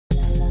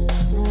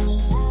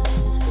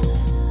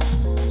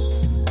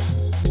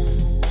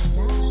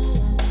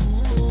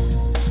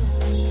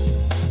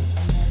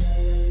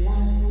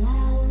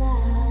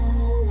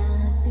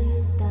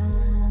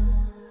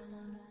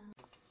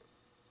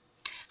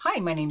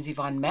my name is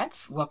Yvonne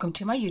Metz. Welcome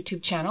to my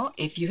YouTube channel.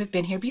 If you have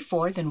been here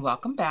before, then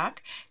welcome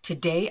back.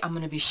 Today I'm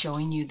going to be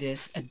showing you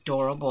this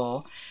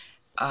adorable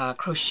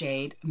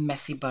crocheted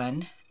messy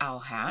bun owl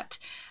hat.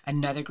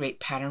 Another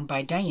great pattern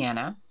by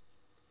Diana,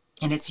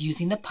 and it's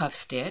using the puff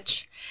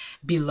stitch.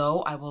 Below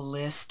I will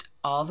list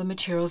all the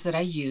materials that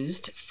I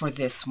used for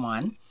this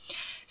one.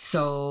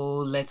 So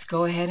let's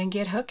go ahead and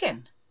get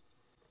hooking.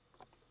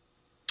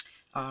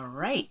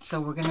 Alright,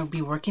 so we're going to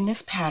be working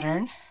this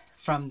pattern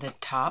from the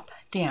top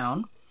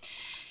down,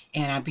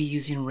 and I'll be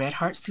using Red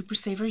Heart Super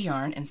Saver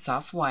yarn and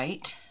soft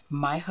white.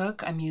 My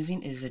hook I'm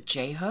using is a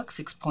J hook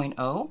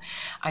 6.0.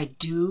 I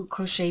do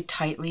crochet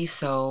tightly,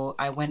 so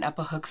I went up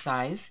a hook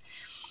size.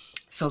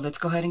 So let's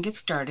go ahead and get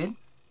started.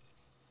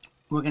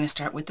 We're going to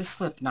start with the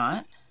slip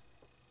knot,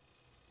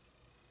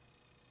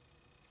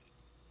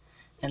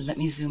 and let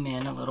me zoom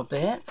in a little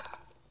bit.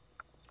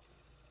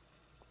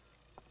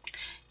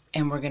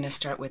 And we're going to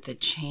start with a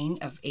chain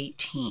of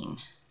 18.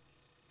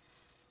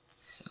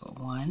 So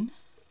 1,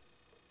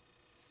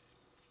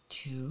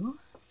 2,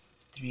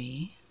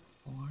 3,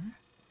 4,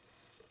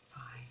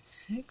 5,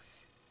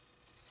 6,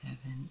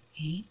 7,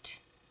 8,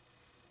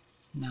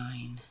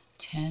 9,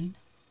 10,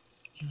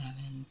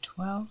 11,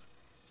 12,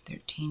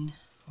 13,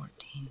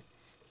 14,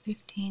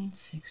 15,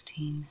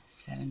 16,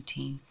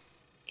 17,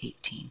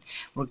 18.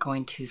 We're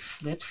going to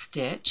slip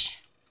stitch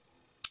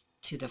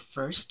to the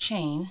first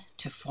chain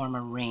to form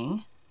a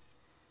ring.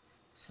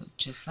 So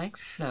just like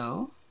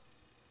so.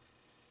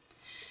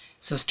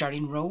 So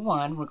starting row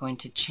 1, we're going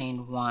to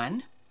chain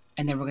 1,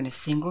 and then we're going to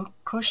single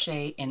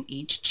crochet in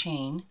each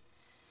chain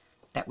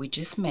that we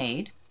just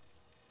made.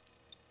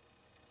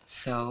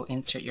 So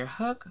insert your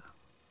hook,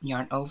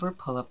 yarn over,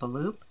 pull up a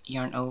loop,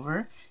 yarn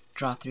over,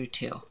 draw through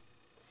 2.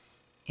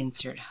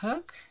 Insert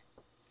hook,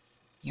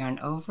 yarn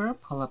over,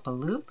 pull up a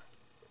loop,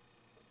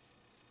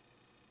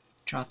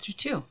 draw through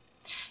 2.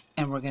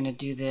 And we're going to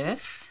do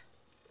this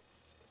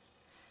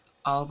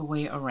all the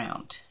way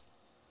around.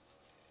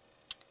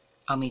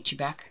 I'll meet you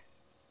back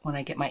when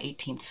I get my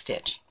 18th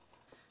stitch.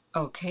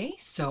 Okay,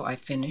 so I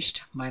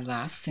finished my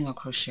last single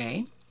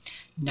crochet.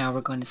 Now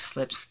we're going to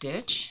slip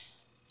stitch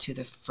to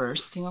the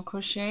first single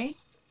crochet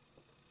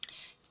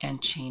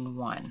and chain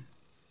 1.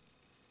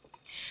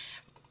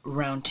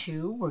 Round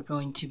 2, we're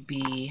going to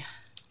be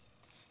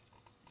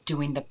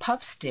doing the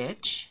puff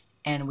stitch,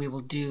 and we will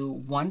do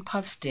 1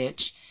 puff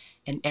stitch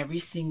in every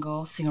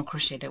single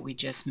crochet that we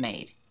just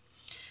made.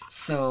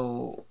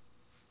 So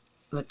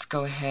let's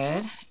go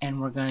ahead, and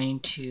we're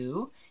going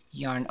to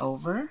yarn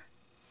over,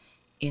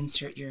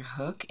 insert your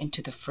hook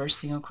into the first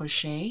single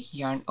crochet,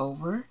 yarn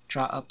over,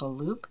 draw up a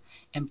loop,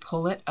 and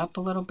pull it up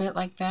a little bit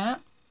like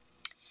that.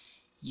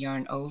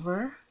 Yarn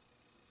over,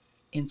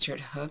 insert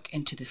hook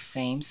into the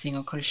same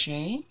single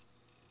crochet,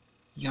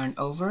 yarn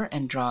over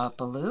and draw up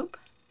a loop.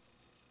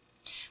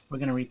 We're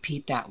going to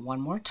repeat that one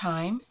more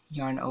time.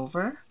 Yarn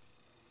over,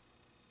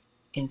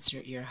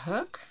 insert your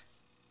hook,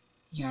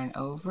 yarn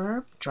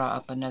over, draw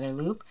up another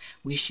loop.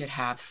 We should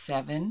have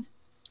 7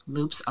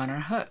 loops on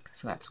our hook.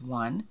 So that's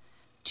 1,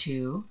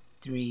 2,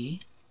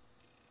 3,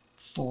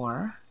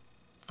 4,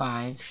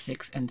 5,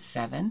 6, and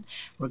 7.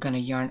 We're going to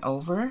yarn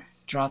over,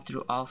 draw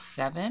through all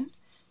 7,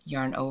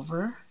 yarn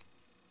over,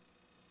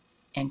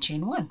 and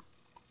chain 1.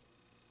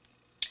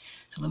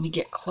 So let me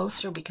get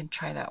closer. We can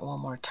try that one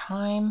more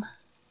time.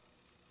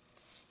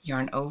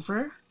 Yarn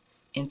over,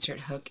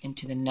 insert hook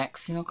into the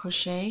next single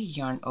crochet,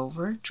 yarn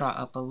over, draw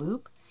up a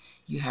loop.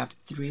 You have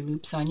 3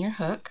 loops on your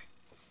hook.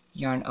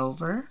 Yarn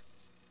over,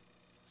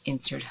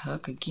 insert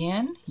hook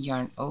again,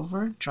 yarn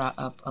over, draw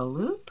up a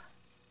loop.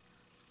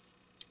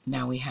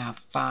 Now we have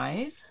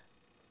 5.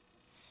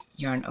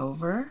 Yarn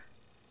over,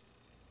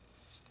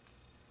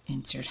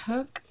 insert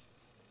hook.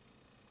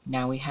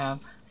 Now we have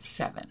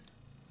 7.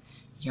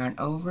 Yarn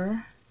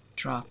over,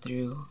 draw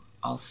through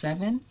all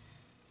 7,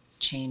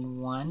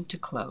 chain 1 to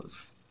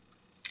close.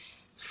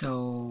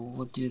 So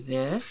we'll do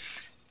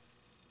this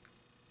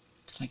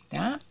just like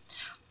that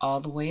all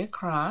the way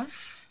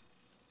across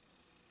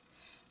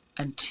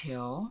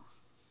until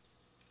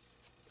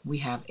we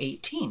have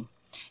 18,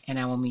 and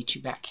I will meet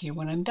you back here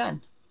when I'm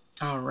done.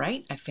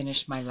 Alright, I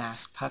finished my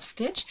last puff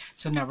stitch,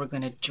 so now we're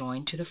going to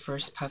join to the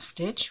first puff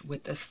stitch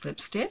with a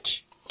slip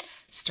stitch.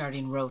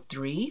 Starting row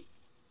 3,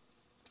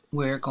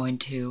 we're going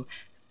to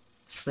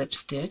slip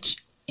stitch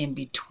in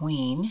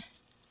between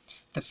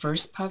the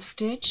first puff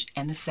stitch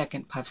and the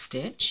second puff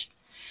stitch,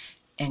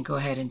 and go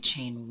ahead and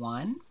chain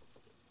 1.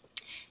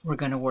 We're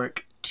going to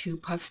work 2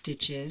 puff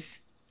stitches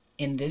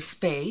in this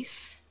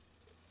space.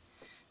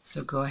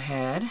 So go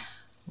ahead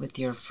with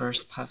your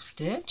first puff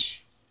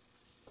stitch.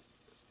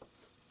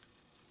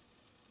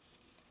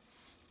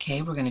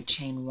 Okay, we're going to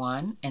chain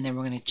 1, and then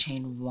we're going to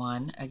chain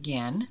 1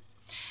 again,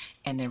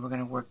 and then we're going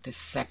to work the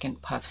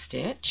second puff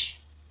stitch.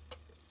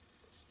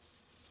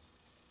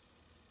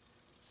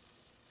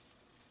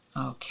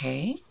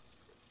 Okay,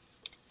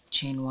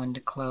 chain 1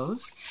 to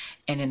close,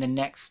 and in the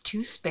next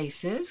 2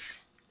 spaces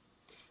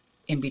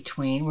in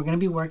between, we're going to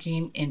be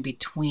working in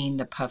between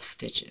the puff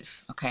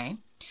stitches. Okay,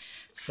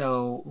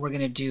 so we're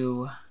going to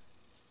do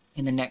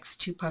In the next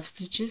 2 puff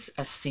stitches,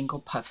 a single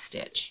puff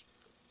stitch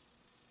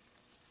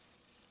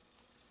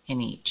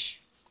in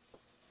each.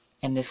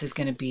 And this is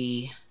going to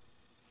be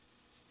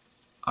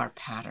our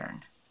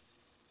pattern.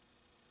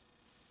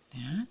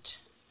 That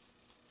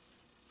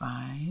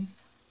 5,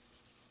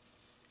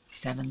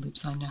 7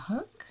 loops on the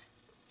hook.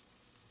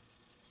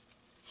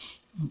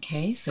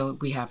 Okay, so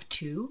we have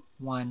 2,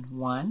 1,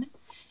 1,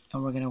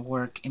 and we're going to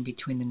work in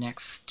between the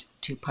next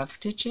 2 puff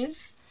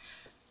stitches.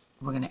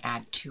 We're going to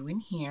add 2 in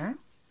here.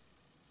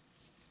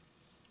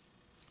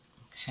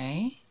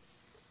 Okay,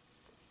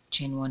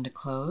 chain 1 to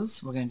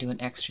close. We're going to do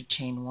an extra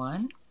chain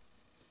 1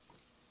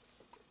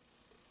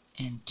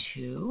 and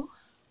 2,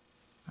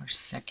 our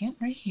second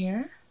right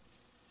here,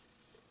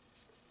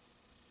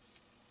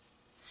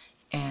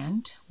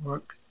 and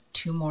work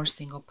 2 more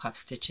single puff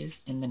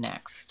stitches in the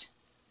next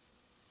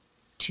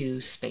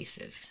 2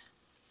 spaces.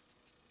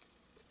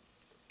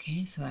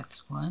 Okay, so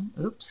that's 1,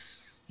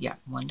 oops, yeah,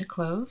 1 to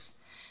close,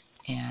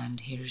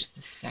 and here's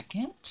the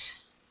second.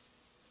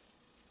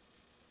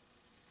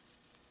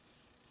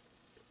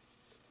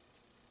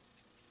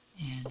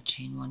 And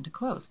chain 1 to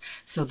close.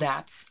 So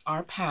that's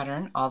our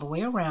pattern all the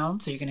way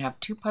around. So you're going to have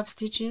 2 puff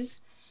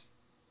stitches,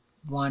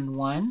 1,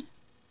 1,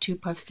 2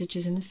 puff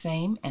stitches in the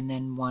same, and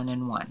then 1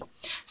 and 1.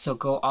 So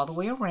go all the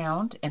way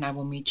around, and I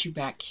will meet you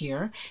back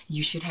here.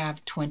 You should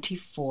have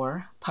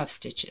 24 puff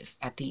stitches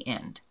at the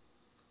end.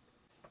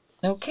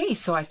 Okay,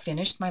 so I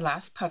finished my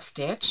last puff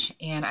stitch,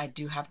 and I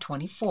do have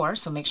 24,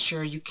 so make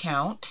sure you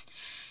count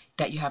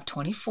that you have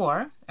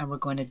 24, and we're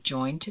going to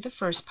join to the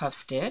first puff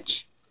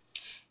stitch.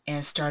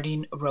 And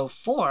starting row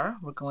 4,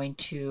 we're going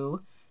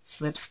to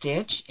slip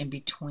stitch in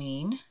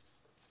between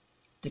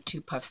the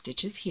 2 puff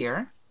stitches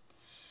here.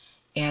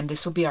 And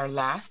this will be our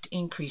last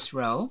increase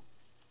row.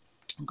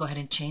 Go ahead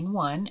and chain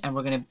 1, and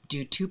we're going to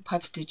do 2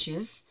 puff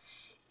stitches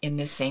in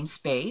this same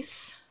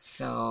space.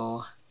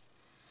 So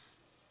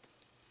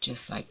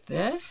just like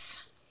this.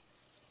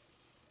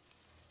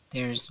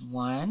 There's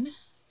 1,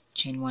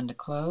 chain 1 to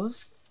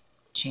close,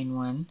 chain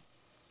 1,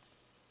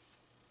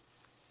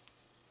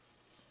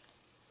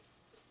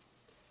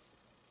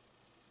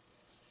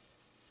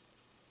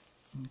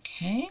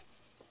 okay,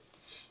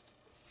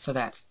 so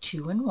that's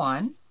 2 and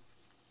 1,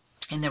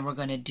 and then we're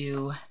going to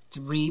do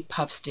 3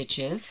 puff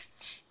stitches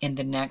in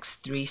the next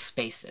 3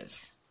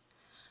 spaces.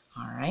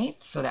 All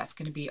right, so that's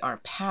going to be our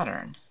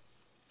pattern,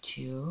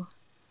 2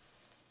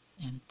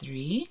 and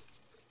 3.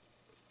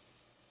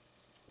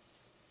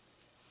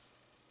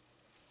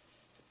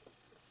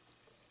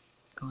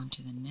 Go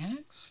into the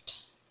next.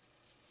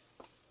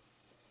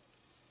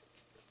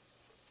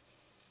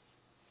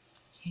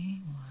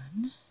 Okay,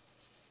 1,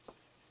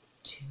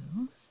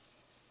 2,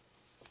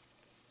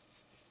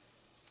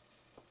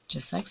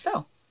 just like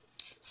so.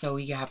 So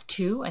you have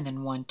 2 and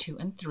then 1, 2,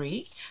 and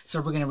 3.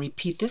 So we're going to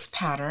repeat this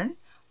pattern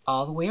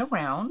all the way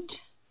around.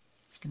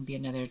 It's going to be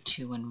another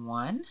 2 and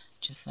 1,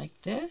 just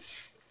like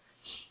this.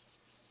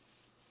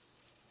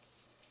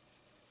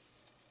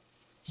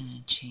 And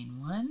then chain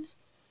 1.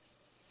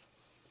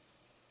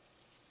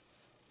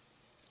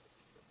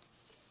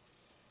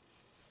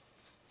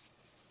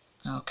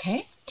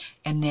 Okay,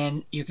 and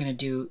then you're going to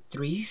do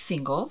 3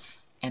 singles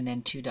and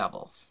then 2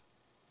 doubles,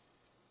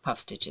 puff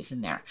stitches in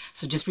there.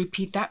 So just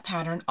repeat that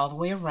pattern all the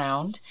way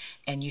around,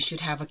 and you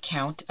should have a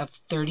count of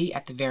 30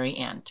 at the very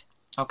end.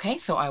 Okay,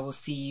 so I will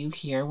see you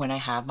here when I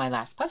have my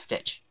last puff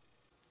stitch.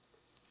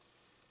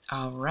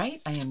 All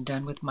right, I am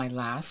done with my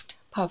last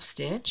puff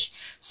stitch.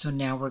 So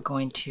now we're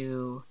going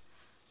to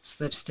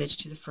slip stitch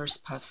to the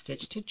first puff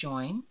stitch to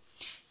join,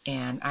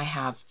 and I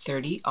have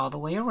 30 all the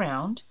way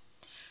around.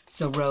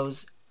 So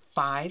rows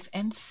 5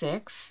 and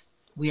 6,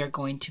 we are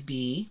going to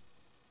be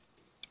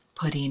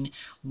putting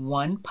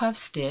 1 puff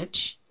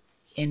stitch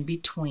in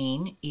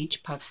between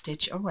each puff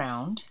stitch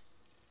around.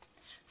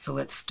 So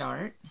let's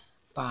start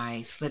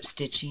by slip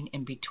stitching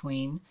in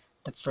between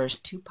the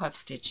first 2 puff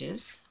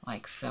stitches,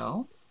 like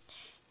so.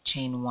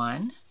 Chain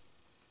 1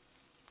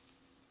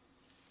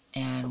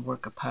 and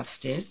work a puff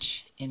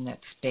stitch in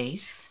that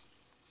space.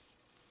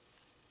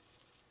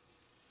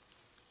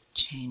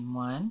 Chain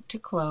 1 to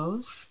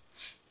close,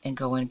 and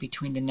go in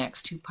between the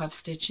next 2 puff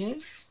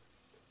stitches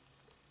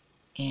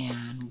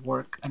and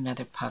work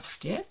another puff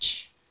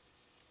stitch.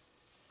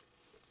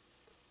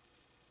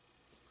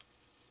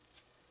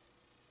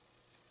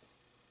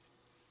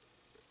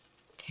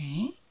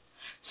 Okay,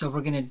 so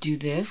we're going to do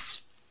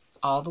this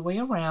all the way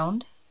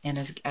around,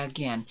 and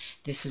again,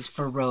 this is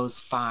for rows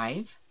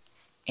 5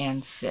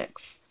 and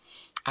 6.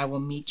 I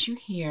will meet you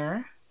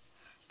here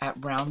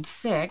at round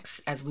 6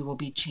 as we will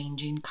be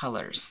changing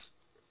colors.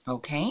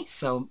 Okay,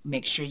 so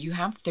make sure you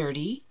have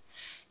 30,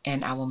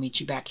 and I will meet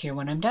you back here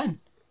when I'm done.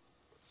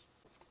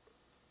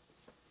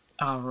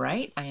 All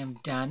right, I am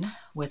done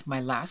with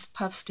my last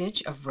puff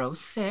stitch of row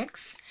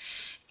 6,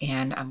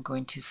 and I'm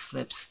going to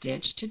slip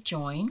stitch to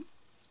join.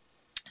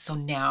 So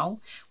now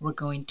we're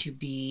going to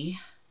be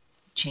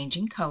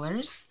changing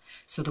colors.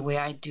 So the way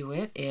I do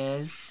it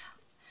is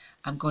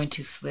I'm going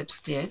to slip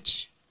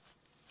stitch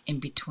in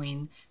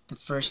between the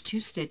first 2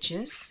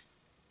 stitches.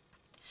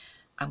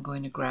 I'm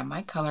going to grab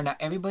my color. Now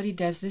everybody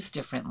does this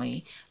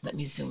differently. Let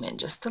me zoom in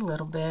just a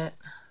little bit.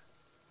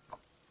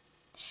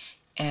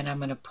 And I'm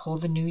going to pull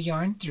the new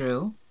yarn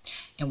through.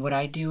 And what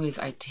I do is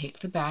I take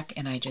the back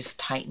and I just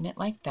tighten it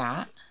like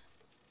that.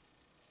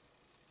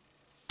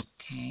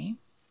 Okay.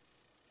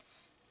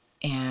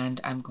 And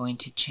I'm going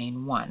to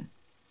chain 1.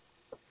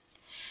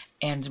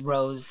 And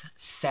rows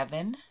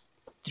 7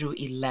 through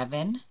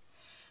 11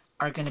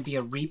 are going to be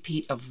a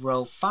repeat of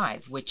row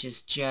 5, which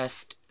is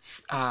just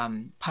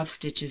puff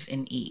stitches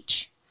in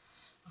each.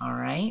 All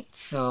right,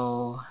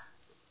 so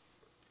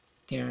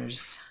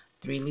there's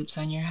 3 loops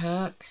on your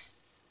hook,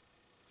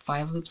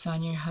 5 loops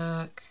on your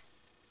hook,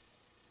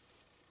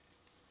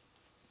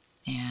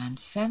 and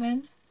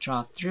 7.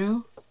 Draw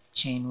through,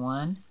 chain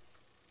 1,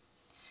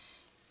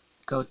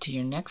 go to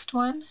your next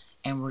one,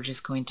 and we're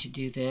just going to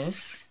do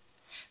this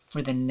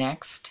for the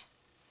next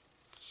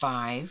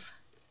 5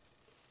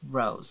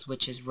 rows,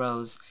 which is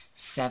rows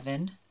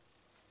 7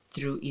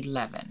 through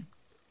 11.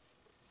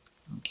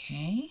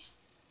 Okay.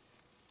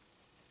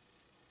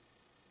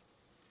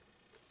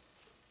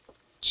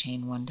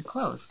 Chain 1 to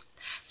close.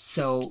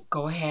 So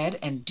go ahead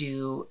and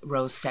do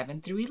rows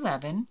 7 through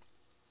 11,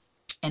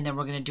 and then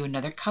we're going to do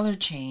another color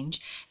change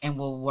and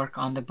we'll work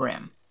on the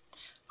brim.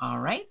 All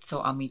right, so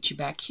I'll meet you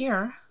back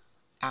here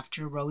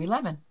after row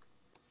 11.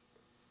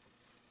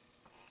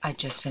 I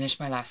just finished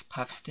my last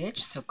puff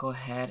stitch, so go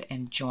ahead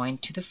and join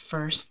to the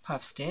first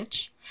puff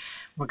stitch.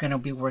 We're going to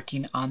be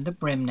working on the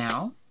brim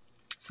now.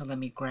 So let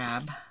me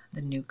grab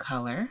the new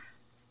color.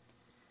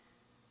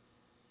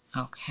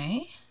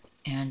 Okay,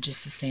 and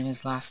just the same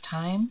as last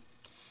time,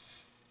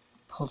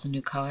 pull the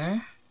new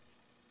color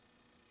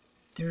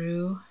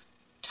through,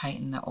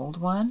 tighten the old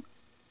one,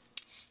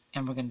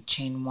 and we're going to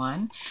chain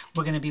 1.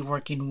 We're going to be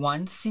working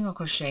 1 single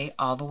crochet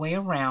all the way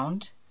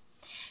around.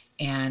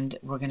 And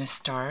we're going to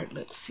start,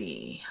 let's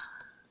see,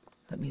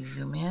 let me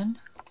zoom in.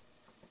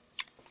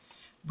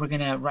 We're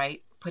going to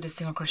put a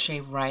single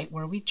crochet right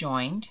where we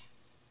joined,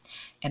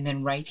 and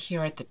then right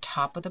here at the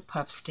top of the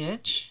puff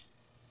stitch,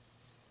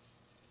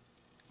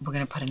 we're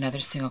going to put another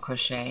single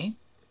crochet,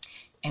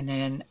 and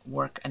then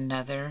work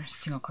another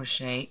single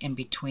crochet in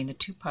between the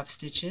 2 puff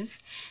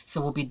stitches.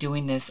 So we'll be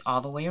doing this all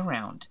the way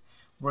around.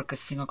 Work a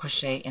single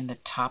crochet in the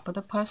top of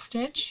the puff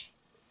stitch,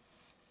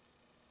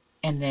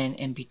 and then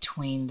in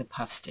between the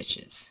puff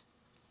stitches,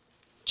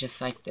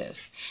 just like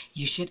this.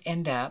 You should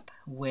end up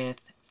with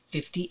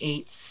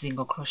 58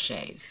 single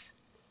crochets.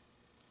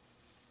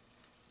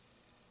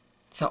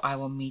 So I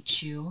will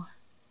meet you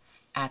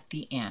at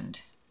the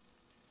end.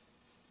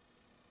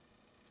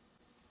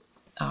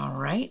 All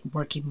right,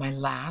 working my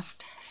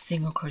last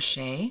single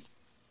crochet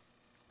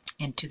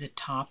into the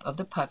top of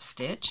the puff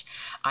stitch.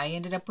 I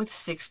ended up with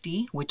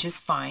 60, which is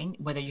fine,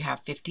 whether you have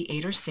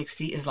 58 or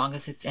 60, as long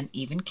as it's an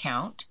even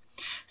count.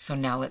 So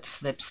now let's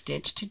slip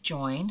stitch to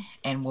join,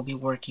 and we'll be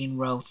working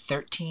row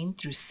 13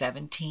 through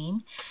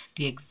 17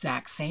 the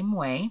exact same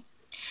way.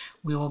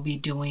 We will be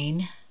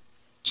doing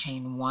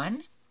chain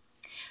 1,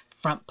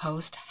 front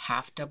post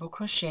half double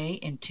crochet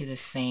into the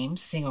same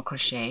single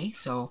crochet.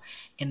 So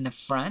in the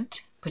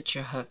front, put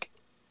your hook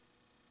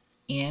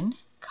in,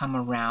 come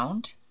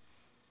around,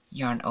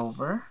 yarn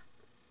over,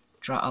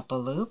 draw up a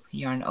loop,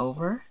 yarn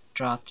over,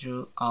 draw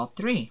through all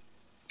 3.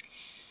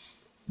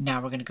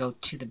 Now we're going to go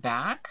to the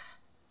back,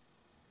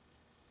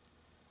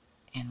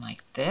 and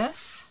like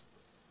this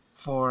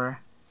for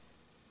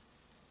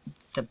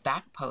the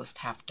back post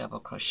half double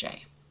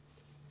crochet,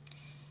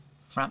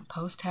 front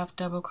post half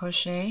double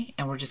crochet,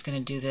 and we're just going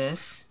to do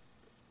this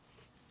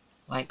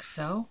like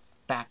so,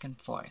 back and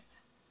forth.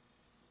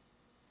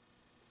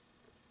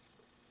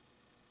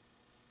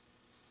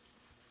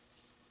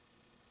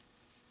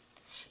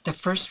 The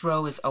first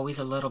row is always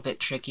a little bit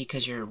tricky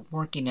because you're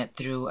working it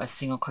through a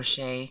single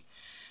crochet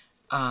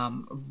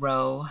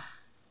row.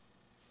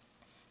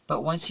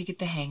 But once you get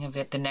the hang of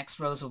it, the next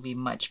rows will be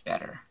much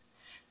better.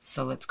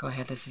 So let's go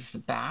ahead. This is the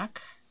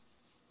back.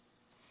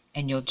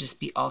 And you'll just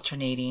be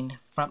alternating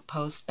front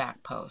post,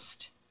 back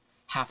post,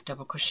 half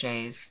double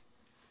crochets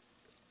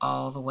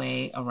all the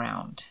way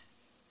around.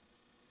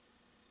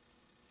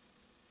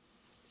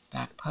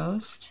 Back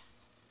post,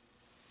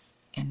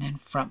 and then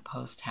front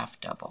post half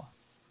double.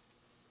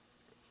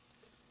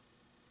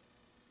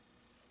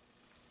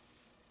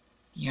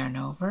 Yarn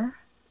over,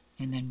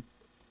 and then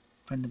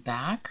from the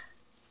back,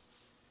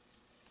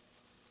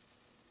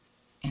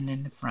 and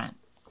then the front.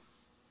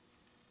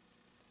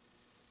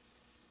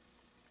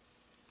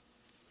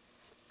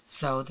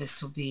 So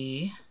this will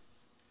be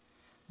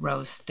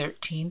rows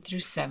 13 through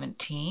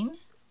 17.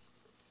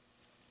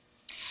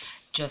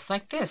 Just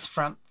like this,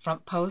 front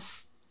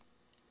post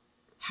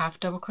half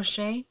double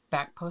crochet,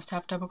 back post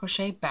half double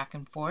crochet, back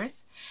and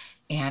forth,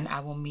 and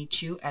I will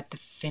meet you at the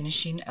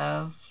finishing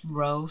of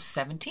row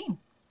 17.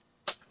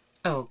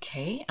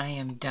 Okay, I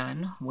am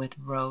done with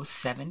row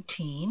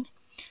 17.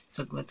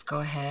 So let's go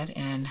ahead,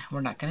 and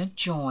we're not going to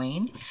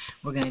join.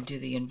 We're going to do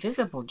the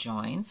invisible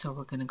join. So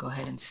we're going to go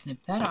ahead and snip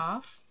that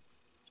off.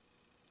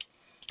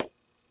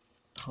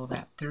 Pull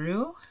that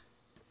through.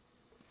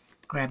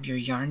 Grab your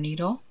yarn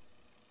needle.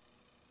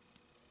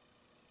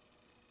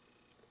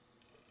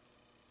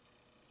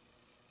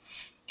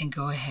 and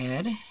go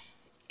ahead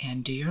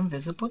and do your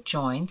invisible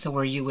join. So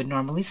where you would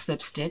normally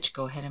slip stitch,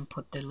 go ahead and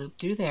put the loop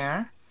through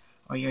there,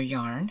 or your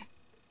yarn.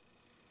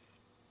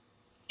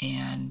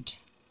 And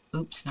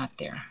oops, not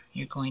there.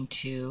 You're going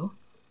to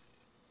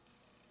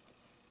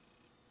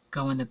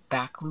go in the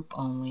back loop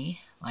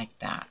only, like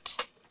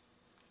that.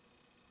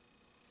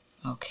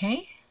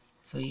 Okay,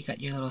 so you got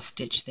your little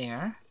stitch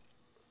there.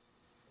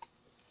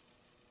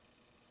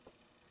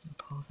 And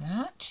pull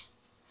that,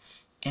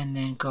 and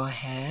then go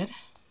ahead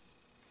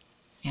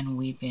and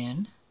weave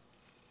in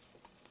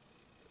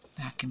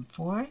back and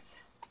forth.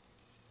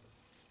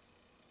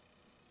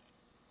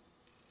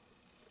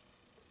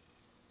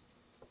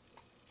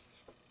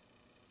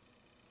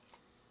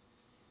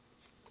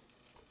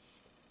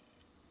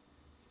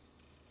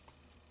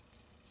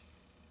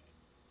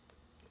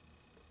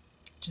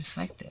 Just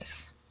like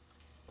this.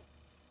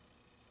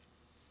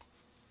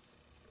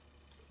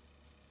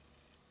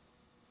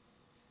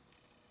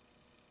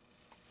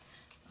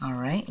 All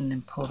right, and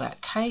then pull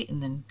that tight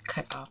and then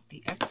cut off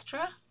the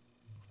extra.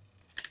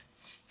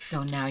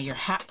 So now your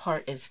hat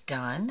part is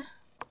done.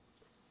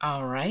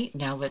 All right,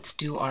 now let's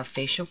do our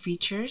facial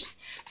features.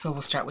 So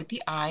we'll start with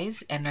the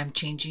eyes, and I'm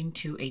changing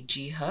to a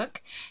G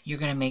hook. You're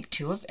going to make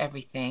 2 of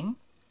everything.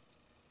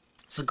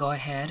 So go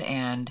ahead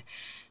and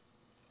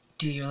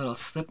do your little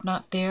slip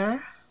knot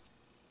there,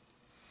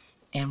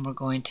 and we're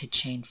going to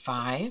chain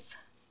 5.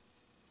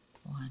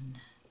 1,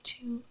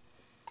 2,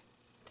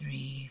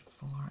 3,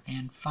 4,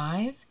 and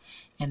 5,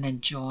 and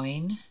then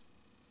join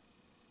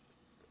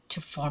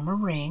to form a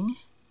ring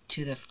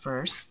to the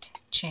first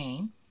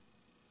chain,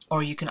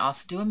 or you can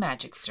also do a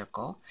magic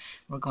circle.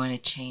 We're going to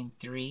chain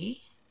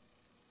 3,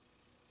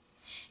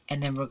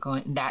 and then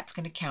that's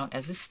going to count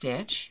as a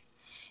stitch,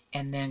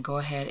 and then go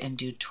ahead and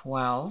do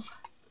 12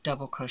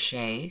 double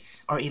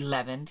crochets, or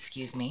 11,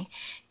 excuse me,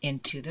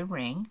 into the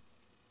ring.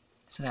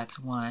 So that's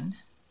 1,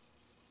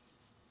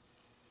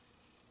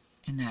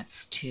 and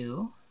that's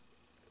 2,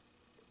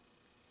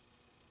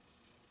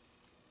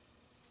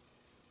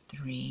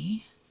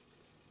 3,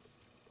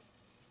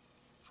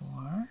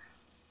 4,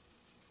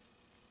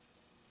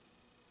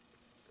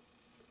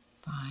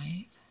 5,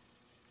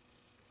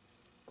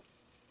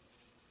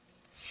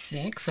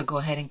 6. So go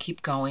ahead and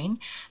keep going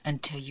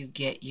until you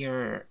get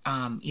your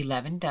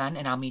 11 done,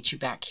 and I'll meet you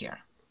back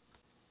here.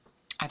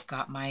 I've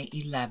got my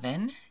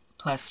 11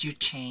 plus your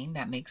chain,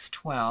 that makes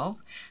 12.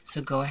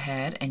 So go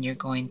ahead and you're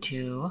going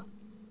to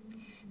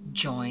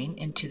join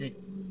into the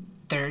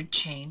 3rd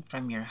chain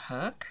from your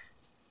hook,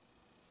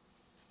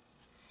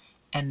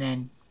 and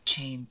then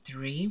chain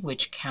 3,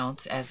 which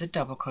counts as a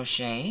double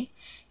crochet,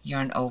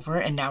 yarn over,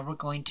 and now we're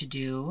going to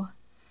do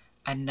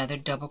another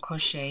double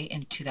crochet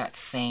into that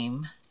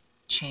same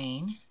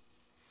chain.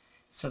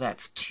 So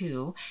that's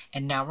 2,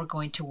 and now we're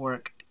going to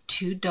work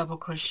 2 double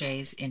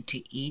crochets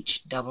into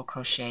each double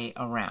crochet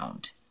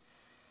around.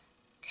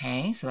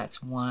 Okay, so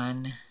that's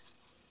 1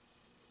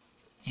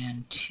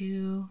 and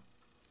 2,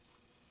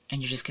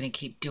 and you're just going to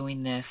keep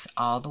doing this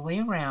all the way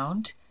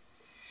around,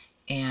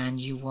 and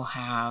you will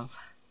have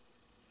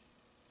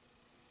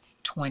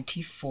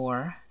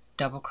 24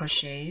 double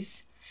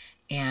crochets,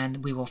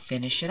 and we will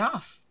finish it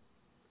off.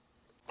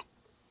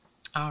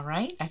 All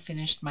right, I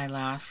finished my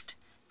last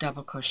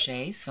double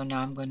crochet, so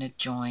now I'm going to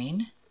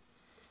join.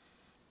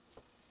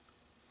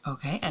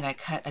 Okay, and I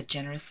cut a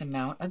generous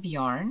amount of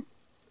yarn,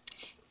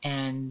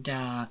 and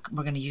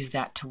we're going to use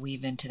that to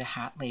weave into the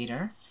hat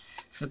later.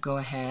 So go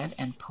ahead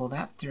and pull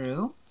that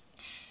through,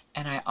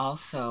 and I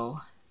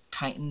also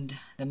tightened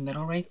the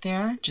middle right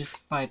there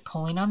just by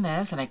pulling on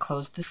this, and I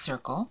closed the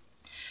circle.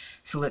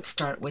 So let's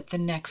start with the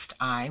next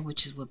eye,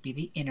 which will be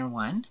the inner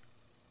one,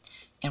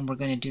 and we're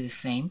going to do the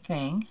same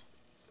thing.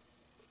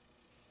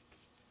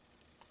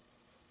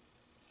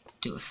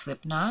 Do a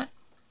slip knot.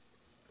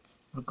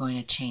 We're going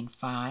to chain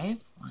 5,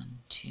 1,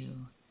 2,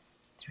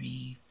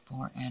 3,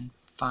 4, and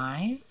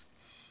 5.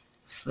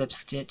 Slip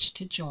stitch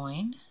to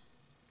join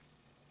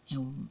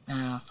and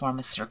form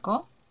a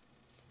circle.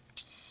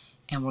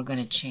 And we're going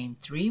to chain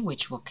 3,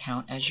 which will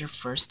count as your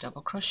first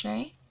double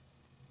crochet.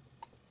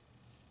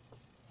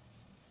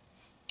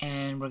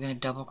 And we're going to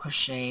double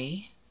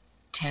crochet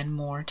 10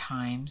 more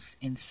times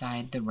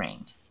inside the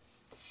ring.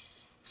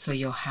 So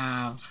you'll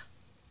have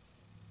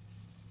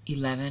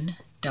 11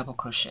 double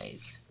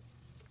crochets.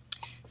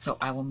 So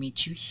I will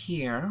meet you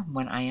here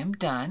when I am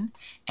done,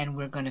 and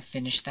we're going to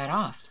finish that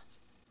off.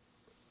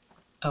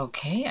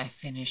 Okay, I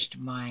finished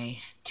my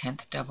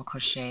 10th double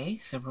crochet,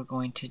 so we're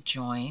going to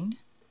join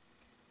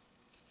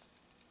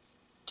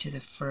to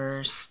the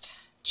first,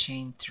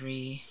 chain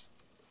 3,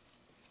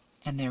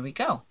 and there we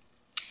go.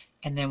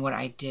 And then what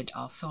I did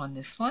also on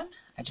this one,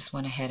 I just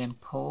went ahead and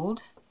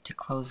pulled to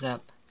close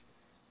up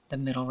the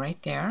middle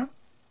right there,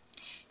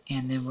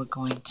 and then we're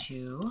going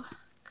to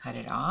cut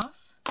it off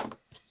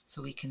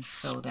so we can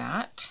sew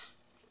that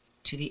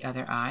to the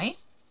other eye.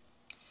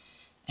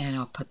 And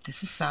I'll put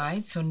this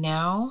aside. So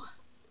now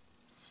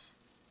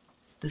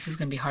this is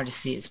going to be hard to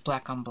see, it's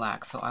black on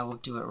black, so I will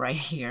do it right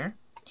here.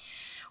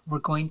 We're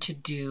going to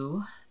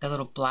do the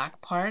little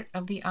black part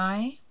of the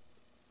eye,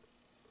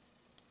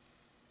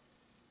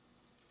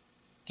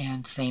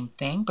 And same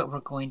thing, but we're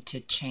going to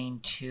chain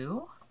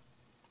 2,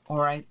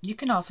 or you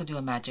can also do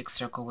a magic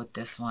circle with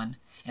this one.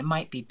 It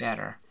might be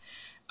better.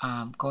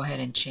 Go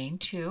ahead and chain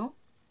 2,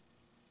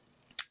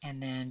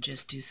 and then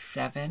just do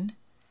 7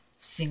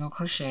 single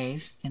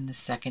crochets in the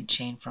second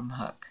chain from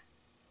hook.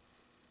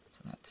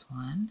 So that's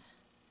 1,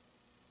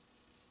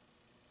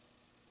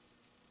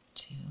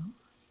 2,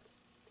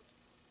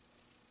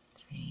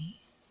 3,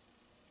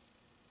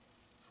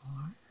 4,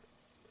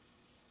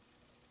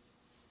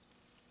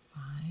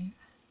 5,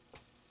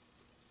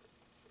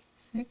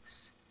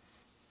 6,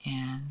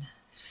 and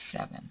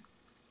 7.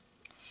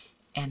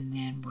 And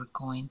then we're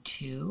going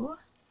to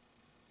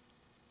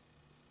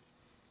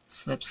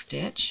slip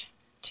stitch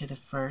to the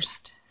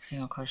first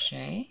single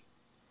crochet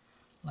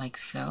like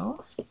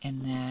so,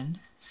 and then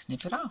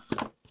snip it off.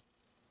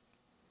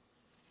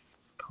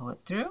 Pull it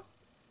through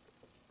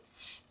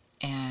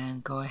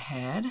and go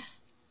ahead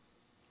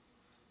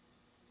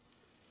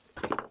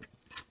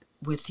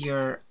with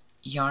your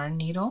yarn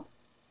needle.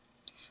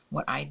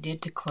 What I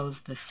did to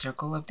close the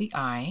circle of the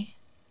eye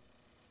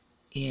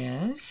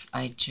is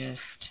I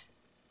just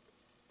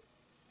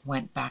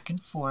went back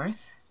and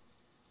forth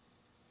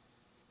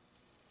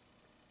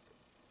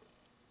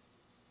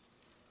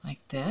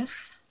like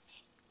this.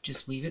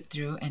 Just weave it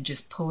through and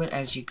just pull it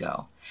as you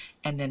go.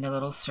 And then the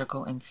little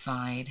circle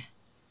inside,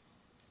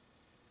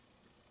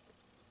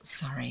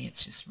 sorry,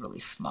 it's just really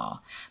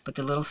small, but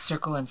the little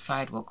circle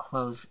inside will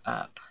close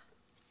up.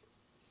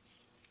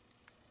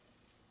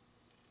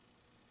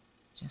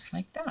 Just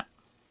like that.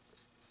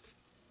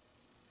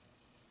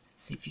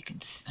 See if you can,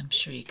 I'm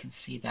sure you can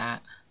see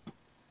that.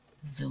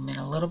 Zoom in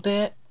a little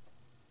bit.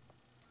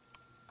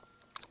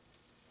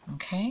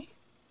 Okay,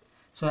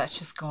 so that's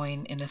just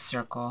going in a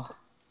circle,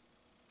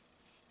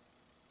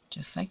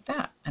 just like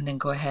that. And then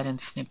go ahead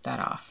and snip that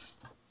off.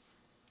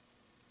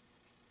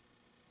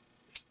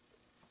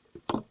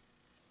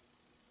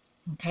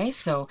 Okay,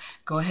 so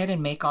go ahead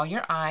and make all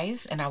your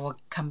eyes, and I will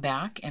come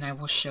back and I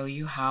will show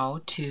you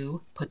how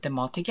to put them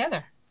all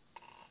together.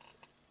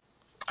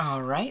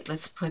 All right,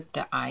 let's put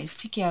the eyes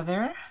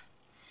together.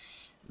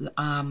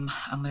 I'm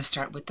going to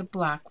start with the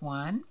black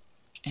one,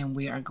 and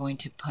we are going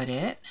to put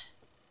it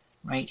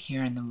right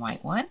here in the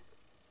white one.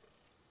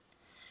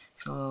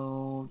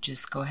 So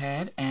just go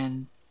ahead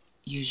and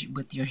use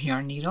with your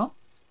yarn needle,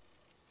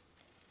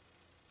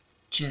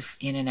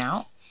 just in and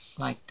out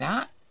like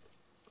that,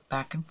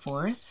 back and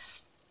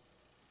forth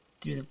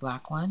through the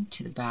black one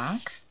to the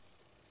back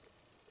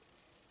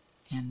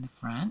and the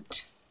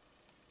front.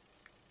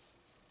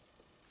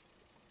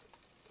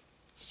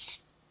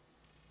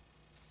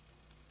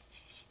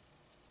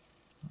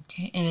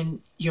 Okay,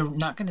 and you're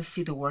not going to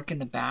see the work in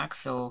the back,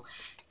 so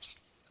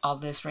all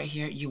this right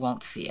here, you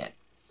won't see it.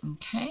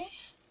 Okay,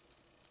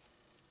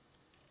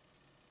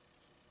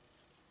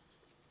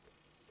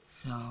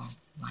 so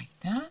like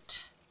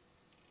that.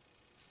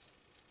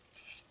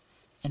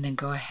 And then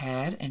go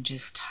ahead and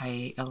just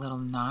tie a little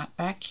knot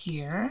back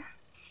here.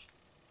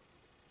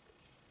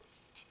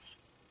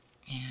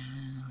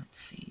 And let's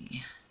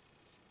see,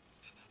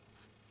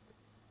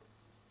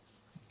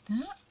 like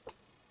that.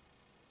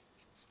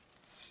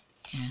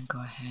 And go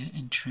ahead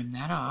and trim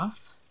that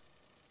off.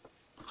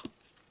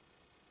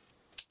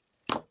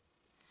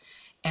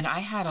 And I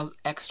had an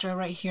extra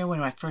right here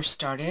when I first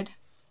started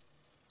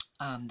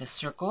the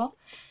circle.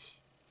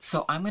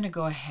 So I'm going to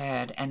go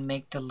ahead and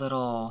make the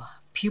little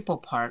pupil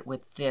part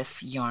with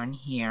this yarn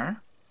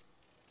here.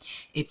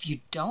 If you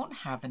don't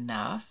have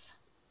enough,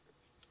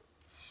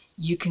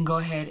 you can go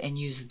ahead and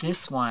use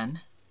this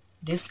one,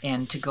 this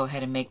end, to go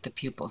ahead and make the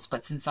pupils.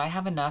 But since I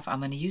have enough, I'm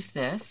going to use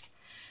this.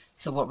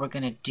 So what we're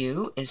going to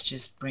do is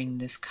just bring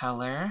this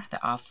color,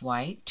 the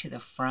off-white, to the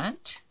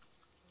front.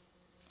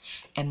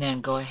 And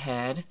then go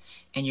ahead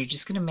and you're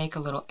just going to make a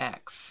little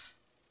X.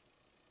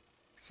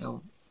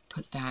 So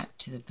put that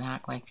to the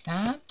back like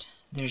that.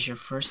 There's your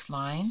first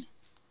line.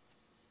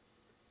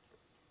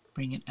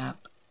 Bring it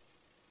up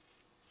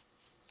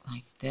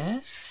like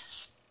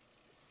this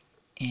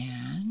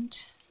and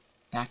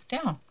back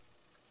down.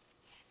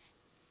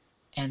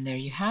 And there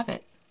you have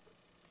it.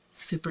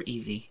 Super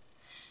easy.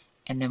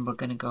 And then we're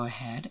going to go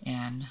ahead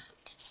and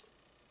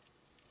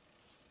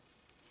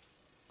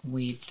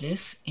weave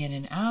this in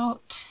and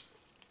out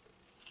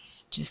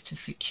just to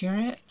secure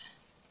it.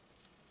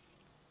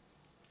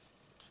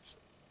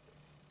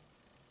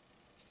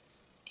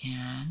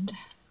 And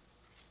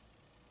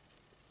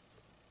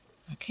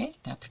okay,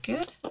 that's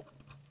good.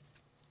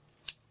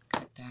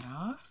 Cut that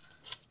off.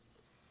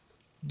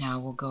 Now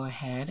we'll go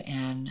ahead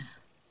and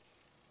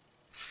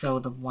sew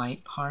the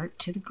white part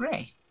to the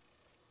gray.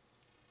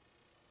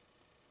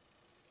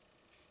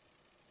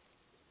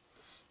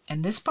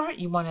 And this part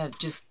you want to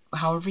just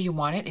however you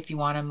want it. If you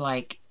want them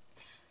like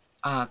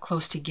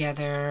close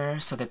together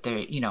so that they're,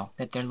 you know,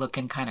 that they're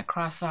looking kind of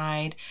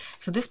cross-eyed.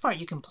 So this part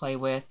you can play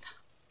with.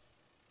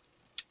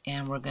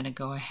 And we're going to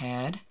go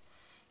ahead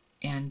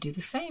and do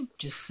the same.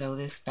 Just sew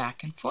this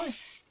back and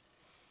forth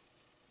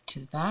to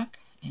the back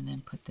and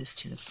then put this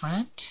to the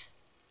front.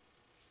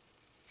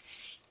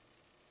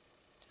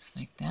 Just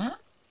like that.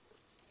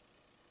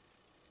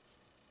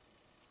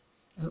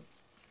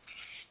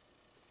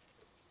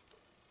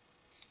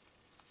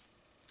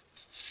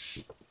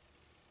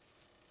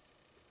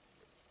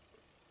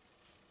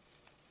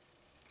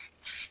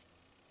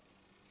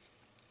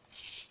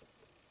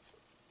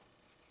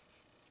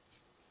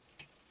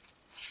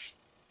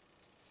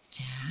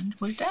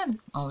 we're done.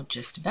 Oh,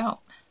 just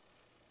about.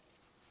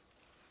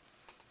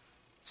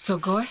 So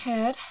go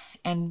ahead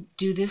and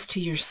do this to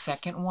your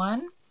second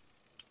one.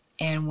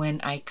 And when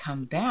I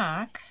come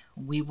back,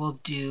 we will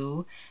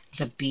do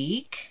the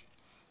beak,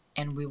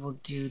 and we will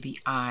do the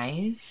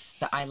eyes,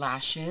 the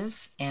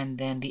eyelashes, and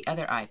then the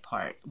other eye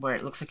part where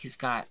it looks like he's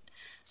got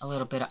a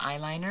little bit of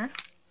eyeliner.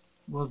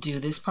 We'll do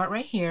this part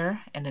right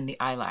here, and then the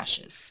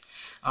eyelashes.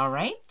 All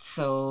right,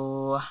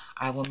 so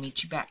I will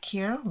meet you back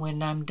here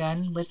when I'm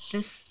done with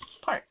this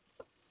part.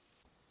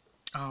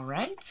 All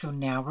right, so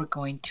now we're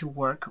going to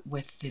work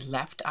with the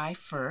left eye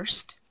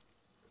first.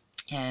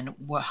 And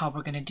how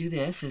we're going to do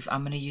this is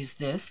I'm going to use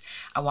this.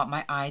 I want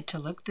my eye to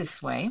look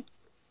this way.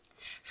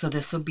 So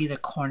this will be the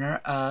corner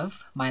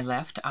of my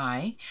left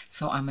eye.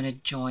 So I'm going to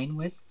join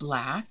with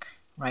black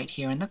right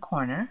here in the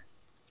corner.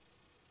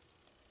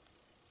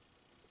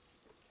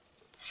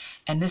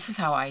 And this is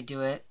how I do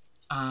it.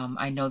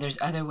 I know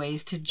there's other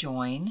ways to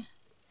join,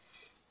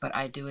 but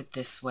I do it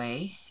this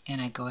way.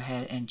 And I go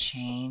ahead and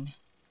chain,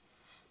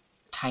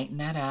 tighten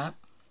that up,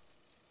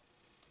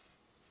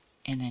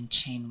 and then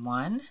chain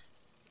 1.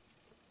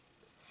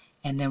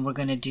 And then we're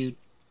going to do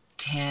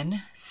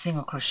 10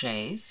 single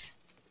crochets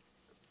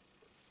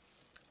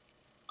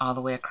all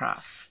the way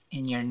across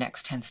in your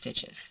next 10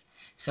 stitches.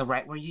 So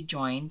right where you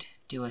joined,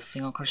 do a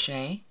single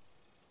crochet,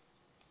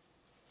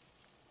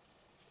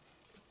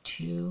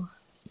 2,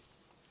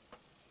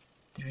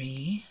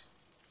 3,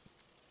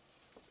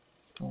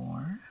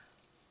 4,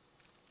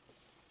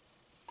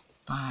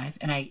 5,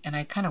 and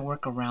I kind of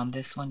work around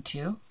this one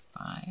too.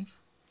 5,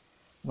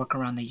 work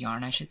around the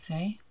yarn, I should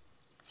say.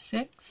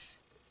 6,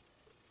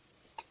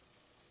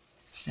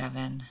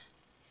 7,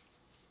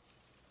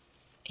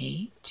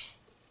 8,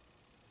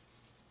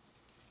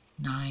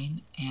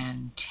 9,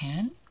 and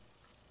 10,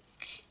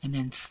 and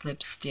then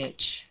slip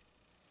stitch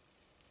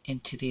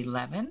into the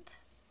 11th,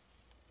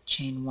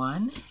 chain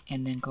 1,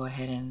 and then go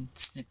ahead and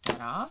snip that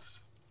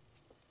off.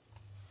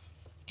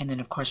 And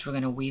then of course we're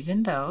going to weave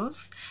in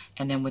those,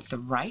 and then with the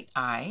right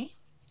eye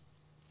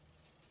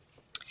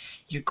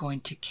you're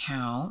going to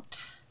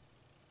count,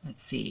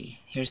 let's see,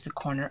 here's the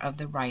corner of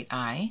the right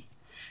eye,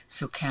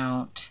 so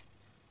count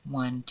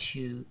 1,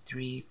 2,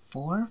 3,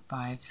 4,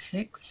 5,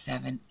 6,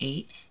 7,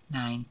 8,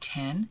 9,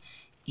 10,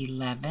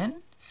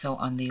 11. So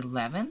on the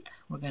 11th,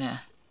 we're going to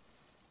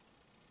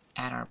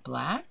add our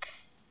black,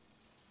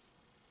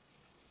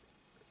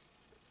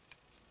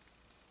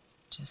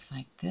 just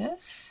like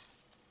this.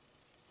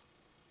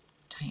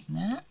 Tighten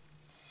that,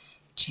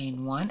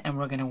 chain 1, and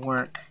we're going to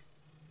work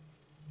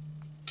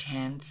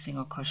 10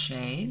 single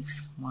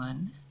crochets.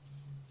 1,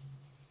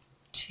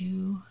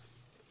 2,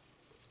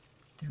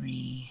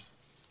 3,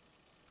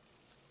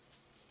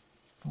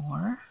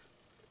 4,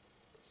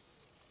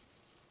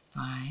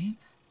 5,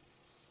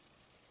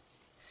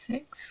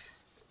 6,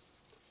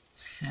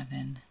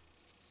 7,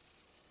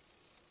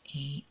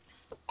 8,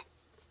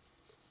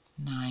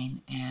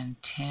 9,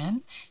 and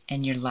 10.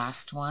 And your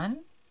last one,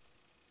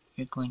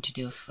 you're going to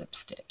do a slip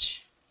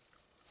stitch.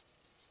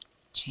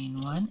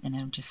 Chain 1, and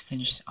then just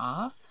finish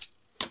off.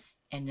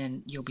 And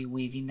then you'll be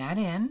weaving that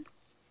in.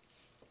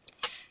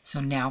 So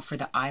now for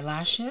the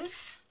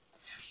eyelashes,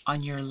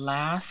 on your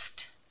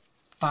last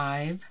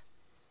 5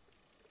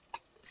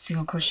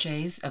 single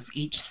crochets of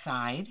each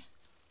side,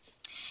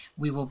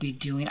 we will be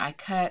doing, I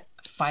cut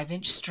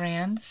 5-inch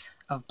strands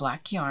of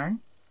black yarn,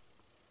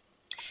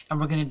 and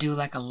we're going to do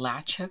like a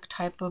latch hook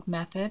type of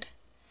method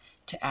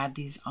to add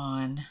these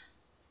on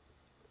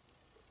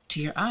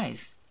to your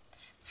eyes.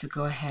 So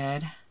go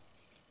ahead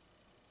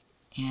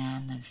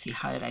and let's see,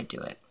 how did I do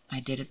it? I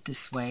did it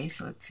this way.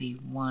 So let's see,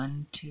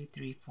 1, 2,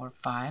 3, 4,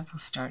 5. We'll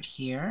start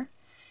here,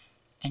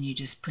 and you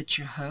just put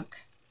your hook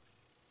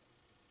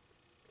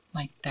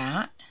like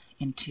that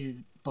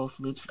into both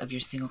loops of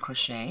your single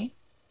crochet.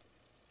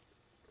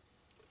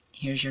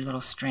 Here's your little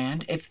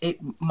strand. If it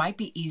might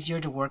be easier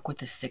to work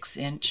with a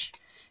 6-inch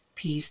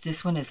piece.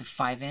 This one is a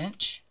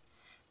 5-inch,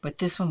 but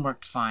this one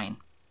worked fine.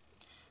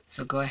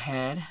 So go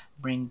ahead,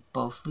 bring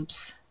both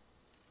loops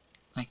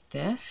like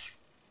this.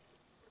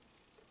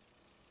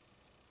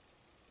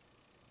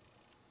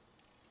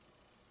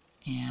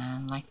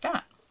 And like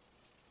that.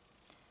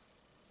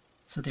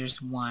 So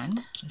there's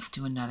one. Let's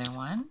do another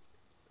one.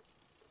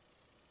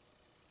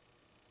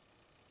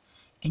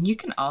 And you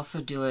can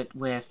also do it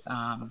with,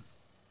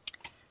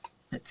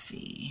 let's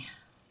see,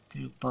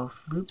 through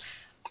both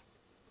loops. You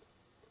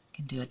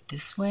can do it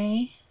this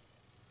way,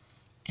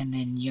 and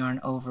then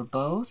yarn over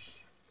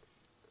both,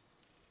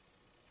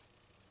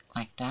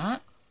 like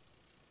that.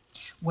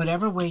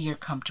 Whatever way you're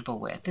comfortable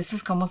with. This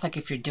is almost like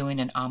if you're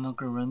doing an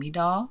amigurumi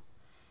doll,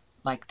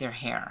 like their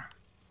hair.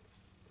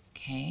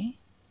 Okay.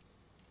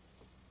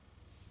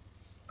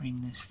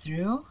 Bring this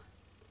through.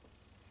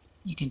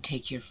 You can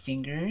take your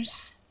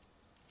fingers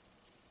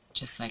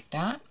just like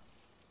that.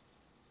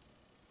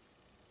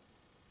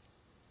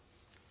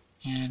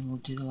 And we'll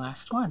do the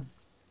last one.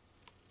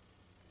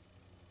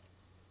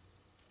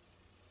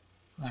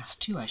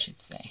 Last two, I should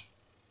say.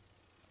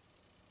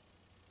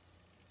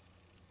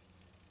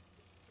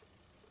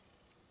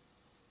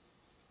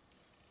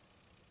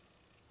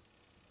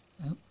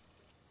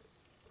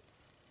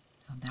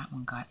 that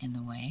one got in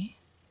the way.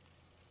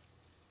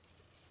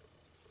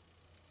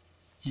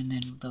 And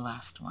then the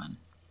last one.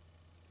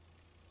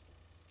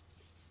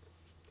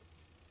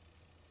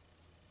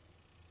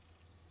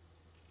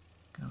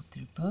 Go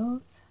through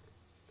both,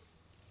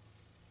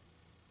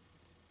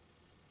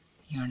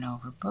 yarn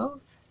over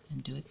both,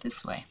 and do it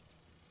this way.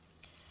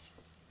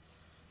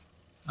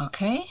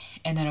 Okay,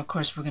 and then of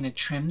course we're going to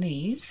trim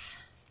these.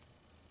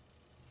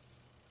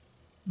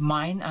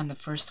 Mine on the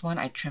first one,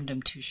 I trimmed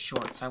them too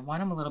short, so I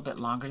want them a little bit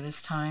longer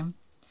this time.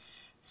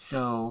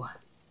 So I'm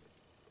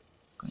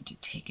going to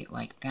take it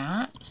like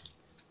that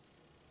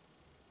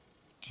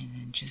and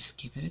then just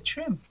give it a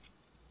trim.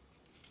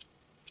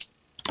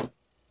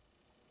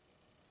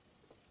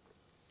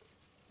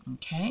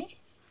 Okay.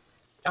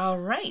 All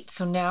right,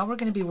 so now we're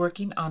going to be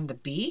working on the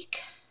beak,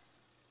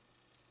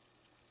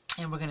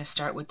 and we're going to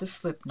start with the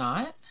slip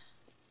knot.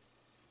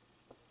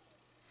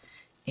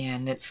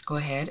 And let's go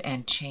ahead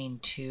and chain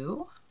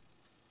 2.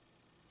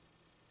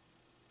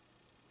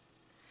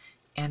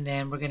 And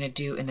then we're going to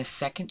do in the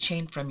second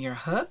chain from your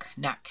hook,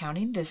 not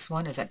counting this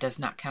one as that does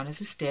not count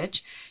as a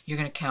stitch. You're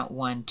going to count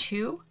 1,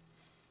 2.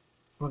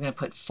 We're going to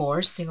put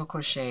 4 single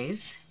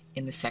crochets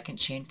in the second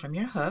chain from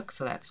your hook.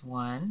 So that's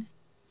 1,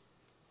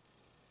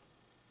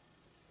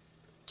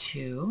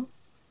 2,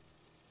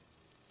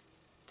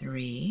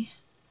 3,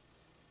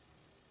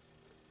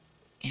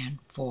 and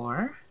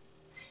 4.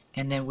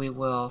 And then we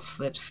will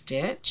slip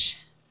stitch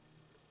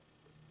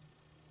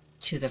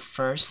to the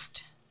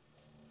first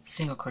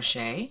single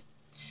crochet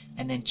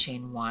and then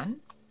chain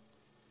 1.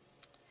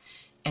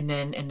 And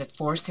then in the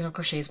 4 single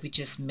crochets we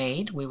just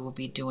made, we will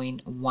be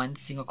doing 1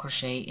 single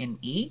crochet in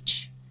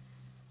each.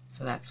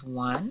 So that's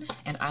 1.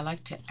 And I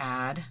like to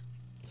add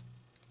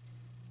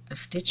a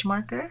stitch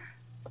marker.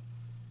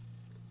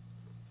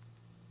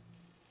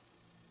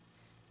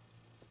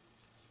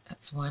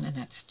 That's 1, and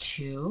that's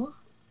 2.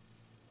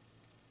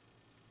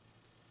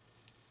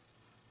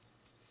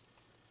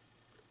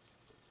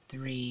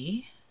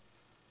 3,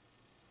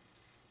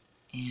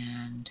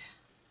 and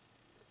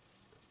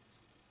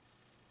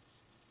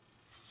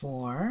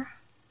 4.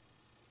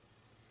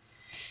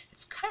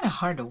 It's kind of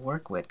hard to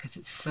work with because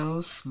it's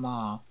so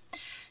small.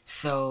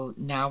 So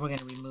now we're going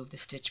to remove the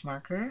stitch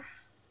marker,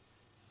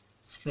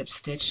 slip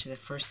stitch to the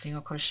first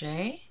single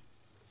crochet,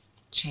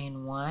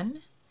 chain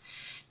 1.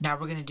 Now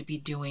we're going to be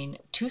doing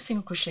 2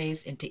 single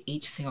crochets into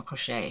each single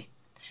crochet.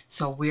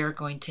 So we're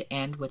going to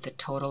end with a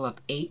total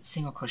of 8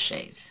 single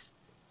crochets.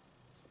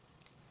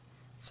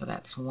 So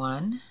that's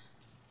 1,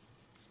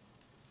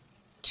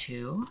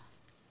 2,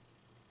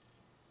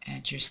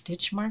 add your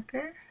stitch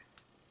marker,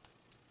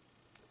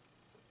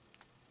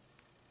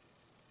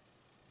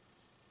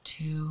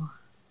 2,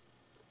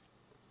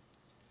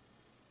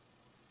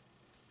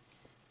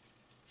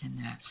 and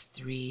that's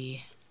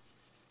 3,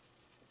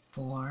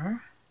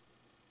 4,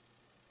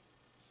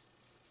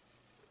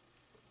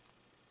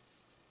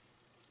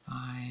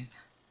 5,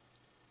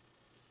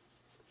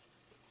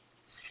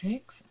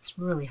 6. It's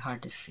really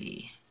hard to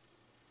see.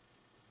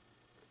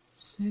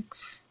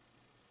 6,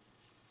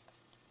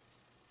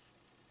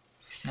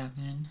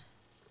 7,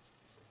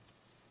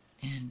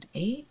 and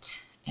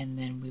 8, and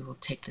then we will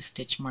take the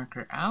stitch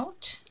marker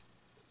out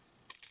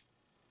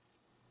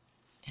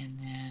and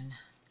then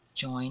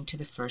join to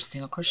the first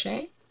single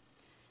crochet,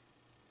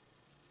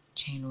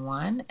 chain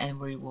 1, and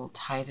we will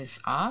tie this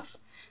off.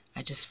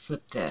 I just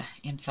flip the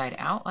inside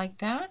out like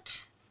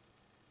that.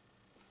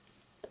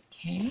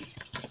 Okay,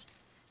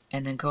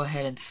 and then go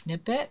ahead and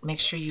snip it. Make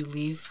sure you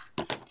leave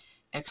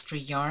extra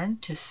yarn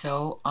to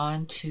sew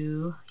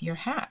onto your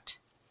hat.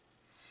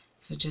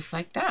 So just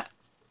like that.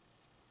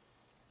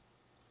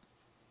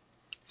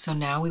 So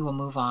now we will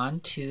move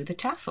on to the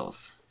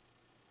tassels.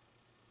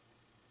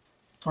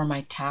 For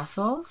my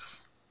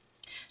tassels,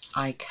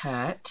 I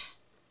cut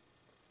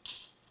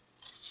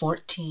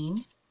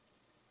 14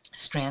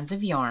 strands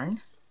of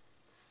yarn,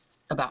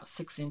 about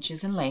 6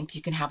 inches in length.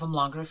 You can have them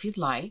longer if you'd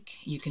like.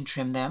 You can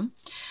trim them.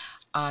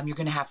 You're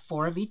going to have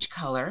 4 of each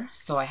color.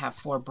 So I have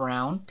 4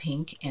 brown,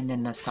 pink, and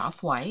then the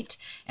soft white.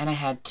 And I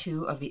had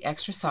 2 of the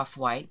extra soft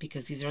white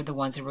because these are the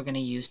ones that we're going to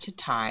use to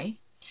tie.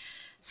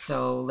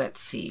 So let's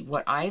see.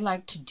 What I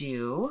like to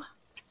do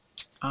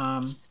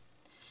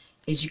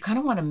is you kind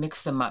of want to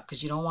mix them up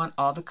because you don't want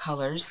all the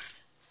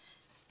colors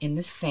in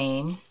the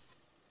same,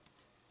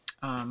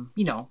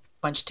 you know,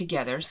 bunched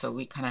together. So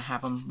we kind of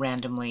have them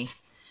randomly.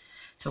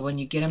 So when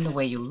you get them the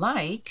way you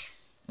like,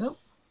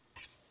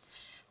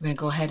 we're going to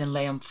go ahead and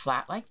lay them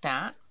flat like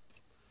that.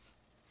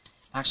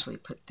 Actually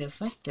put this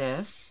like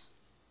this,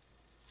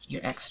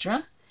 your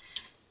extra,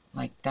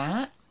 like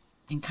that,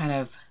 and kind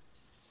of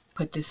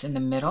put this in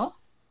the middle.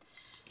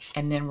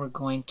 And then we're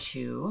going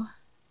to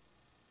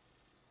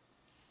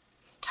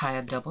tie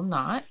a double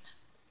knot,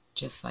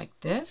 just like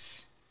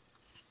this.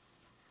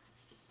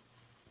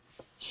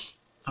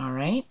 All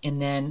right,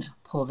 and then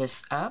pull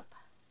this up.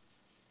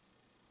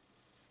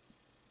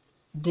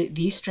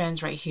 These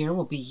strands right here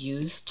will be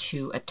used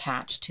to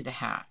attach to the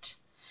hat.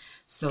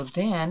 So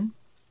then,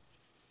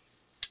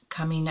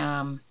 coming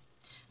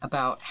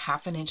about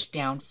 1/2 inch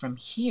down from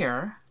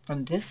here,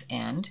 from this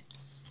end.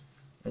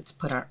 Let's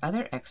put our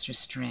other extra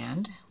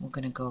strand. We're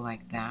going to go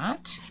like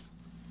that.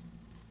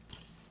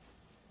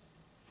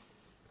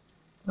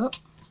 Oh,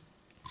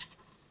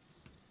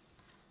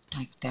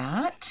 like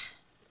that.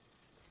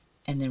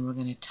 And then we're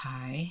going to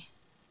tie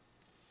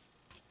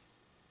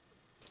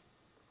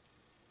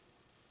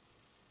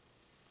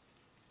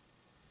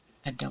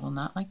a double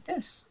knot like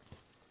this.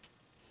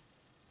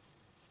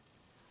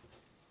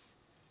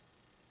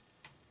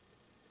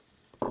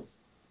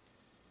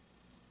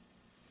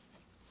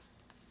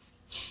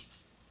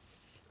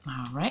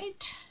 All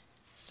right,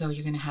 so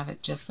you're going to have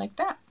it just like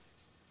that.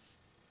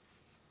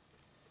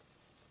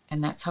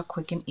 And that's how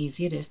quick and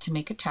easy it is to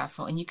make a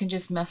tassel. And you can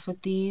just mess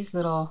with these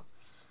little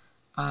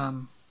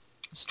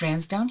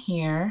strands down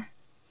here,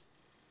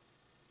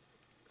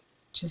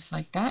 just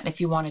like that. If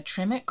you want to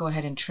trim it, go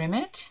ahead and trim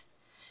it,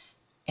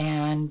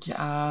 and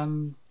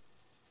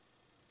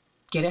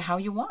get it how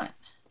you want.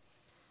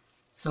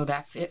 So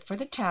that's it for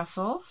the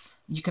tassels.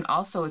 You can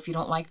also, if you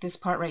don't like this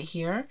part right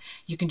here,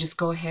 you can just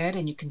go ahead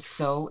and you can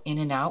sew in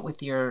and out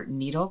with your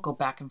needle, go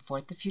back and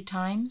forth a few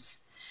times.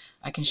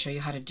 I can show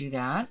you how to do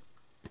that.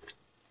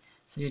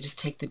 So you just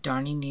take the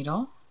darning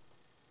needle,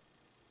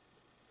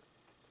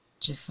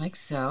 just like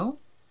so,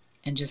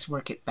 and just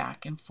work it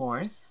back and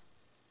forth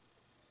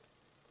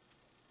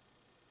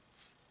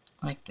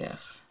like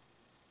this.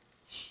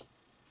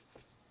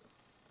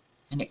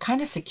 And it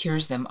kind of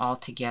secures them all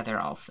together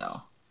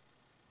also.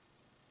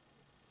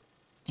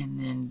 And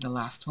then the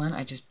last one,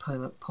 I just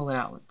pull it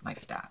out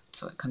like that,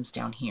 so it comes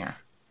down here.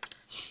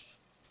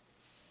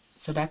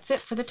 So that's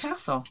it for the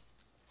tassel.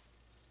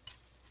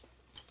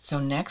 So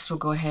next we'll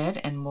go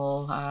ahead and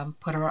we'll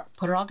put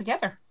her all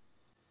together.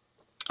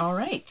 All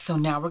right, so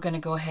now we're going to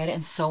go ahead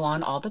and sew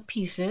on all the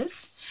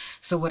pieces.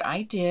 So what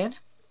I did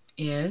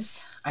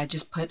is I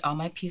just put all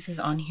my pieces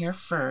on here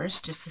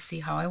first just to see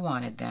how I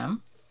wanted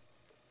them.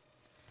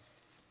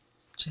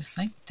 Just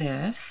like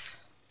this.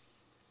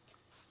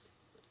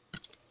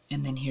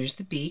 And then here's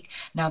the beak.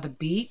 Now the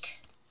beak,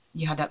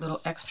 you have that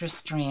little extra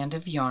strand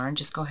of yarn.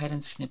 Just go ahead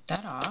and snip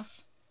that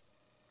off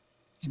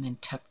and then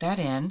tuck that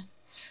in.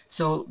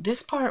 So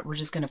this part we're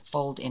just going to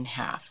fold in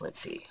half. Let's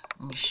see.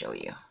 Let me show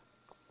you.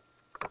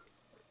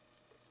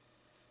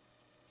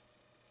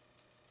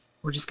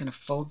 We're just going to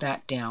fold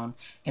that down,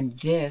 and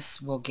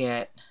this will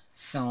get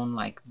sewn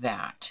like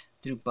that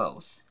through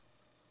both.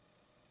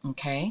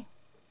 Okay?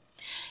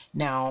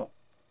 Now,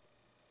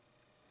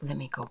 let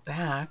me go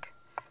back.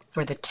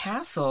 For the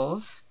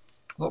tassels,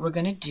 what we're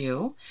going to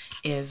do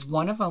is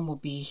one of them will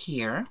be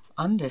here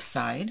on this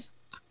side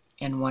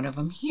and one of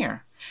them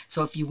here.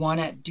 So if you want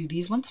to do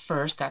these ones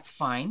first, that's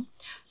fine.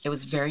 It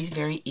was very,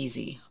 very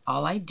easy.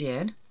 All I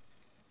did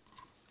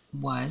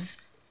was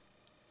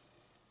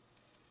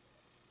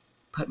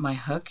put my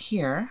hook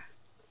here,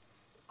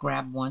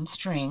 grab one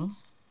string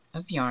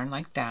of yarn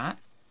like that,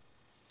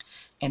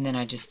 and then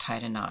I just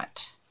tied a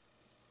knot.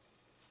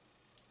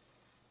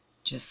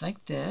 Just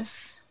like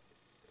this.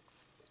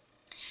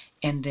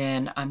 And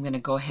then I'm going to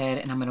go ahead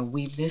and I'm going to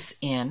weave this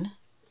in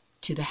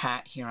to the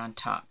hat here on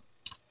top.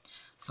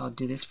 So I'll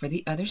do this for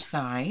the other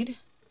side.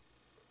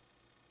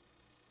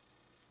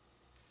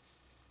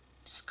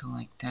 Just go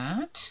like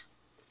that.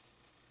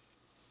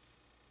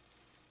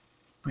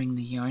 Bring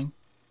the yarn,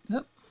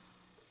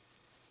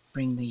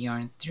 bring the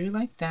yarn through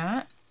like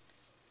that.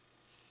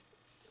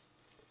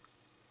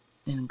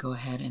 Then go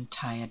ahead and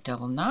tie a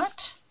double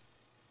knot.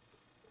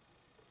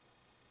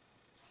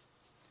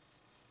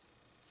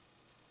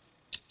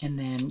 And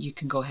then you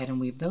can go ahead and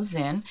weave those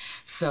in.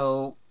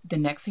 So the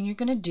next thing you're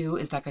going to do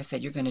is, like I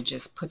said, you're going to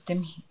just put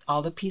them,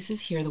 all the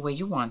pieces here the way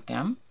you want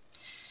them,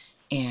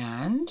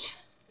 and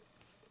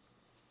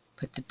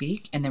put the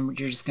beak, and then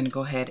you're just going to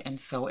go ahead and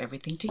sew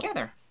everything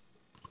together.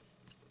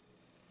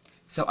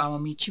 So I will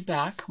meet you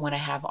back when I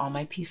have all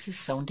my pieces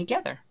sewn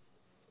together.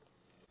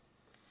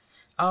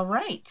 All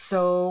right,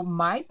 so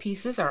my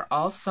pieces are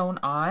all sewn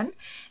on,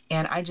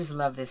 and I just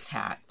love this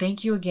hat.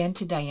 Thank you again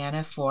to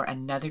Diana for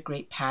another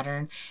great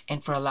pattern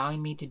and for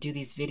allowing me to do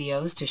these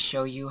videos to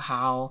show you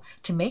how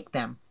to make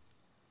them.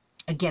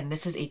 Again,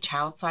 this is a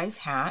child size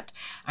hat.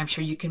 I'm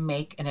sure you can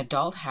make an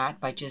adult hat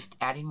by just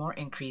adding more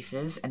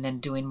increases and then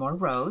doing more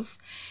rows.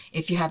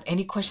 If you have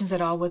any questions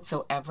at all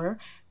whatsoever,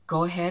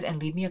 go ahead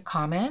and leave me a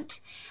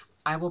comment.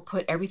 I will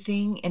put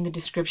everything in the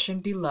description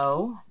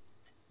below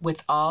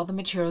with all the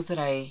materials that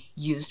I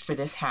used for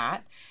this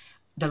hat.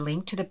 The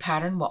link to the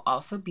pattern will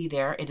also be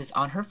there. It is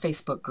on her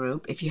Facebook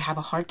group. If you have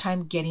a hard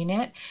time getting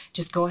it,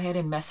 just go ahead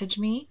and message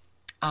me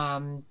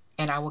and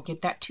I will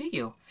get that to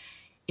you.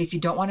 If you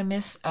don't want to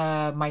miss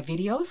my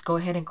videos, go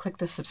ahead and click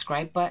the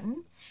subscribe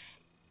button.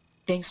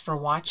 Thanks for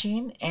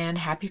watching and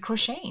happy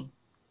crocheting.